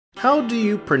How do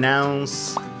you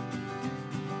pronounce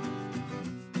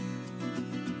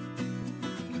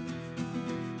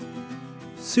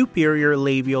superior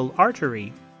labial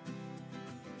artery?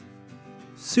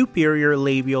 Superior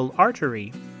labial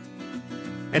artery.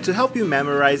 And to help you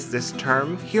memorize this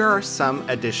term, here are some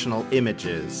additional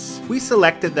images. We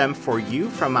selected them for you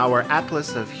from our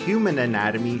Atlas of Human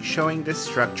Anatomy showing this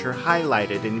structure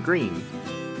highlighted in green.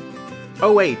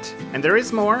 Oh wait, and there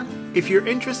is more. If you're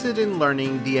interested in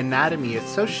learning the anatomy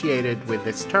associated with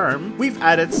this term, we've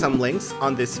added some links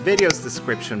on this video's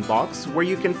description box where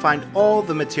you can find all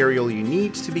the material you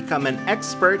need to become an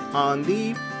expert on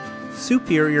the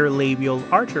superior labial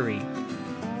artery.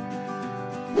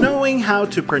 Knowing how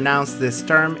to pronounce this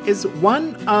term is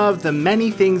one of the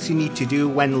many things you need to do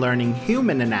when learning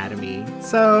human anatomy,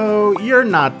 so you're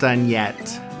not done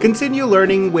yet. Continue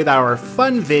learning with our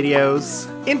fun videos,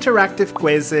 interactive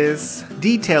quizzes,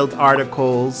 detailed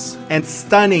articles, and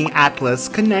stunning atlas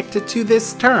connected to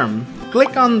this term.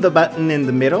 Click on the button in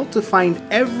the middle to find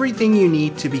everything you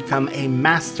need to become a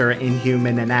master in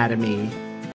human anatomy.